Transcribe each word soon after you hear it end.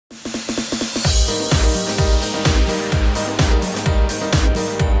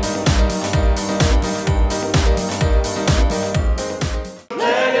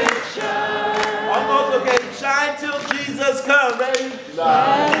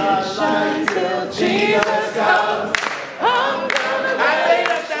shine till Jesus comes. I'm gonna I made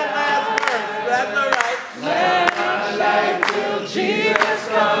up that last verse, but that's all right. let my light till Jesus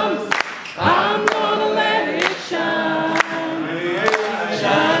comes. I'm gonna let it shine.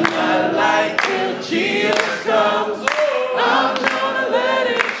 Shine my light till Jesus comes. I'm gonna let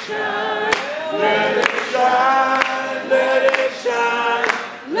it shine. Let it shine, let it shine,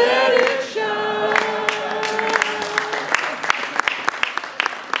 let it shine.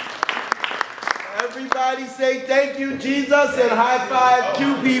 Everybody say thank you, Jesus, and high five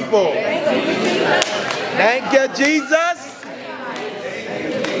two people. Thank you, Jesus.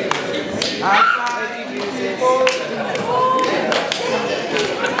 High five two people.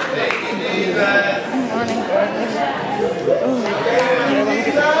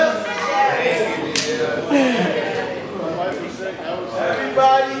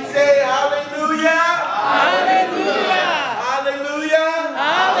 Everybody say hallelujah. Hallelujah. Hallelujah.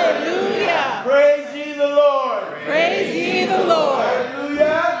 Hallelujah. Praise ye the Lord. Praise ye the Lord.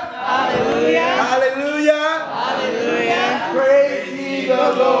 Hallelujah. Hallelujah. Hallelujah. Hallelujah. Praise ye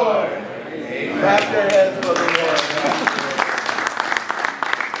the Lord. Clap your hands for the Lord.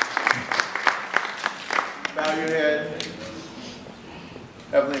 Bow your head.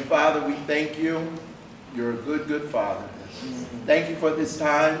 Heavenly Father, we thank you. You're a good, good Father. Thank you for this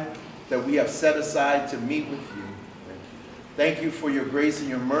time that we have set aside to meet with you. Thank you for your grace and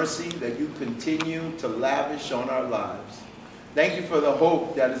your mercy that you continue to lavish on our lives. Thank you for the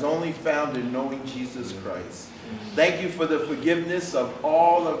hope that is only found in knowing Jesus Christ. Thank you for the forgiveness of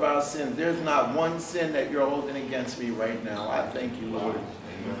all of our sins. There's not one sin that you're holding against me right now. I thank you, Lord.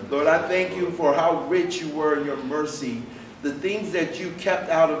 Lord, I thank you for how rich you were in your mercy. The things that you kept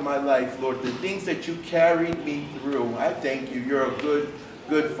out of my life, Lord, the things that you carried me through. I thank you. You're a good,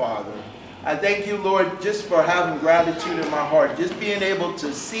 good Father. I thank you, Lord, just for having gratitude in my heart, just being able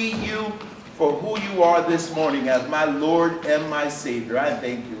to see you for who you are this morning as my Lord and my Savior. I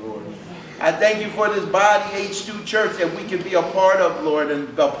thank you, Lord. I thank you for this body, H2 Church, that we can be a part of, Lord, and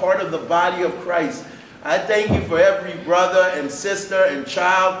a part of the body of Christ. I thank you for every brother and sister and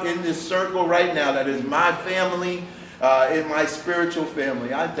child in this circle right now that is my family, in my spiritual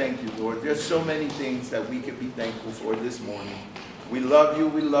family. I thank you, Lord. There's so many things that we can be thankful for this morning. We love you,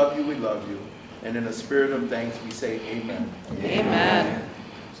 we love you, we love you. And in a spirit of thanks, we say amen. Amen.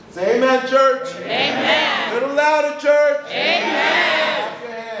 Say amen, church. Amen. A little louder, church. Amen. Clap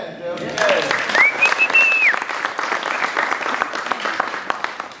your hands. Okay.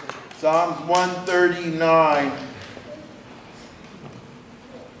 Psalms 139.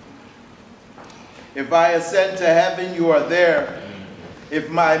 If I ascend to heaven, you are there.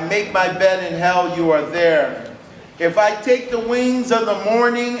 If I make my bed in hell, you are there. If I take the wings of the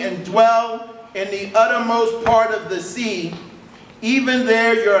morning and dwell in the uttermost part of the sea, even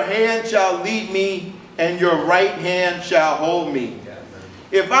there your hand shall lead me, and your right hand shall hold me.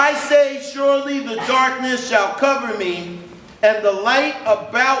 If I say, surely the darkness shall cover me, and the light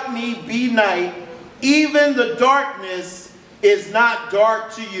about me be night, even the darkness is not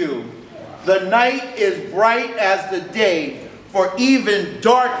dark to you. The night is bright as the day, for even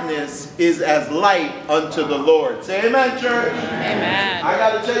darkness is as light unto the Lord. Say amen, church. Amen. I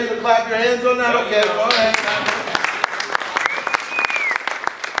got to tell you to clap your hands on that. Okay, go ahead.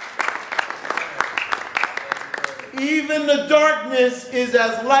 Even the darkness is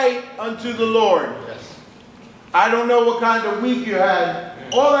as light unto the Lord. I don't know what kind of week you had.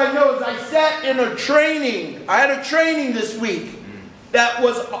 All I know is I sat in a training. I had a training this week that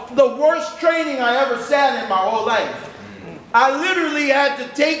was the worst training I ever sat in my whole life. I literally had to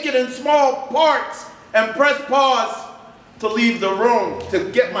take it in small parts and press pause to leave the room to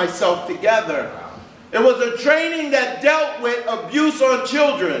get myself together. It was a training that dealt with abuse on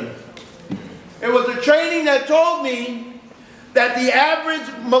children. It was a training that told me that the average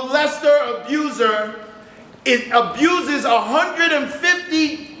molester abuser abuses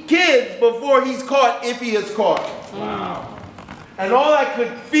 150 kids before he's caught, if he is caught. Wow. And all I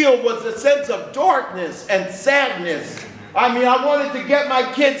could feel was a sense of darkness and sadness. I mean, I wanted to get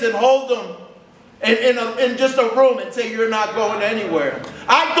my kids and hold them in just a room and say, you're not going anywhere.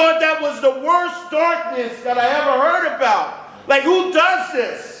 I thought that was the worst darkness that I ever heard about. Like, who does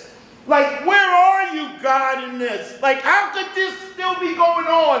this? Like, where are you, God, in this? Like, how could this still be going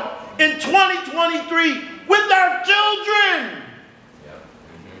on in 2023 with our children?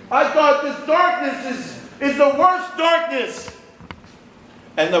 I thought this darkness is the worst darkness.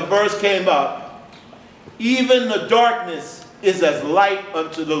 And the verse came up. Even the darkness is as light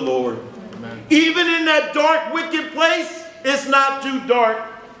unto the Lord. Amen. Even in that dark, wicked place, it's not too dark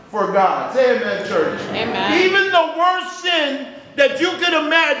for God. Say amen, church. Amen. Even the worst sin that you can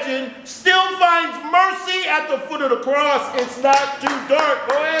imagine still finds mercy at the foot of the cross. It's not too dark.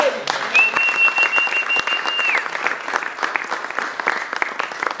 Go ahead.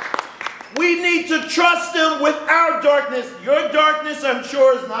 We need to trust him with our darkness. Your darkness, I'm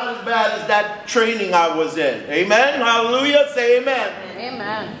sure, is not as bad as that training I was in. Amen? Hallelujah. Say amen.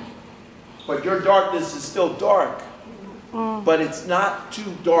 Amen. But your darkness is still dark. But it's not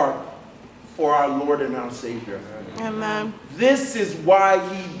too dark for our Lord and our Savior. Amen. This is why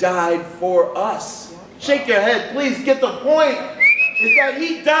he died for us. Shake your head. Please get the point. Is that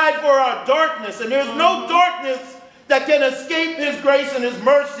he died for our darkness. And there's no darkness that can escape his grace and his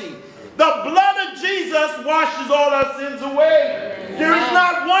mercy. The blood of Jesus washes all our sins away. There is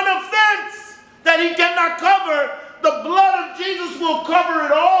not one offense that he cannot cover. The blood of Jesus will cover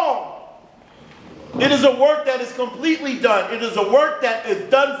it all. It is a work that is completely done. It is a work that is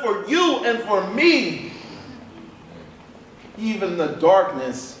done for you and for me. Even the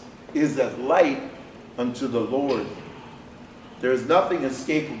darkness is as light unto the Lord. There is nothing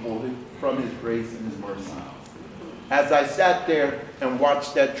escapable from his grace and his mercy. As I sat there and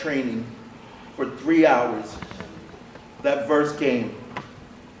watched that training for 3 hours, that verse came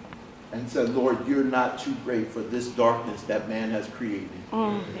and said, Lord, you're not too great for this darkness that man has created.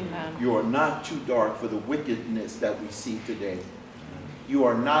 Amen. You are not too dark for the wickedness that we see today. You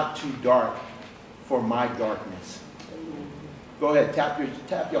are not too dark for my darkness. Go ahead,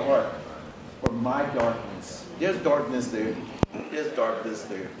 tap your heart. For my darkness. There's darkness there. There's darkness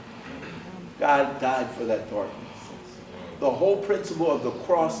there. God died for that darkness. The whole principle of the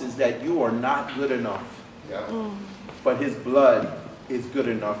cross is that you are not good enough. But his blood is good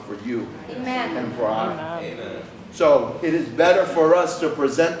enough for you. Amen. And for I. Amen. So it is better for us to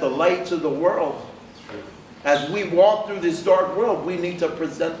present the light to the world. As we walk through this dark world, we need to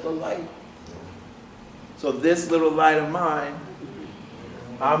present the light. So this little light of mine,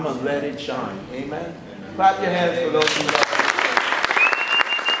 I'm going to let it shine. Amen? Clap your hands for those who love it.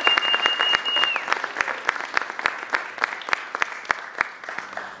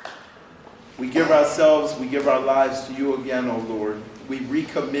 We give ourselves, we give our lives to you again, O Lord. We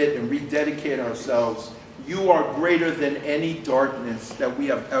recommit and rededicate ourselves. You are greater than any darkness that we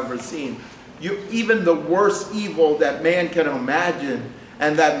have ever seen. Even the worst evil that man can imagine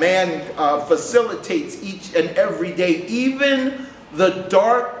and that man facilitates each and every day, even the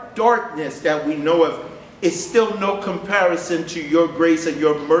darkness that we know of, is still no comparison to your grace and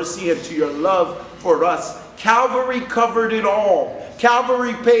your mercy and to your love for us. Calvary covered it all.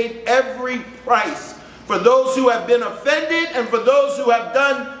 Calvary paid every price. For those who have been offended and for those who have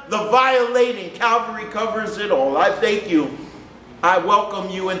done the violating, Calvary covers it all. I thank you. I welcome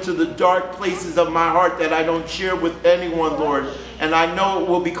you into the dark places of my heart that I don't share with anyone, Lord. And I know it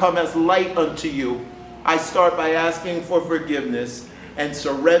will become as light unto you. I start by asking for forgiveness and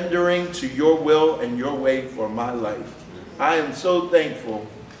surrendering to your will and your way for my life. I am so thankful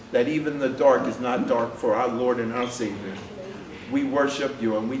that even the dark is not dark for our Lord and our Savior. We worship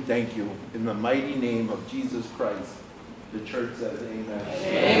you and we thank you in the mighty name of Jesus Christ. The church says amen.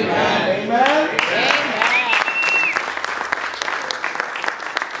 Amen. Amen. Amen.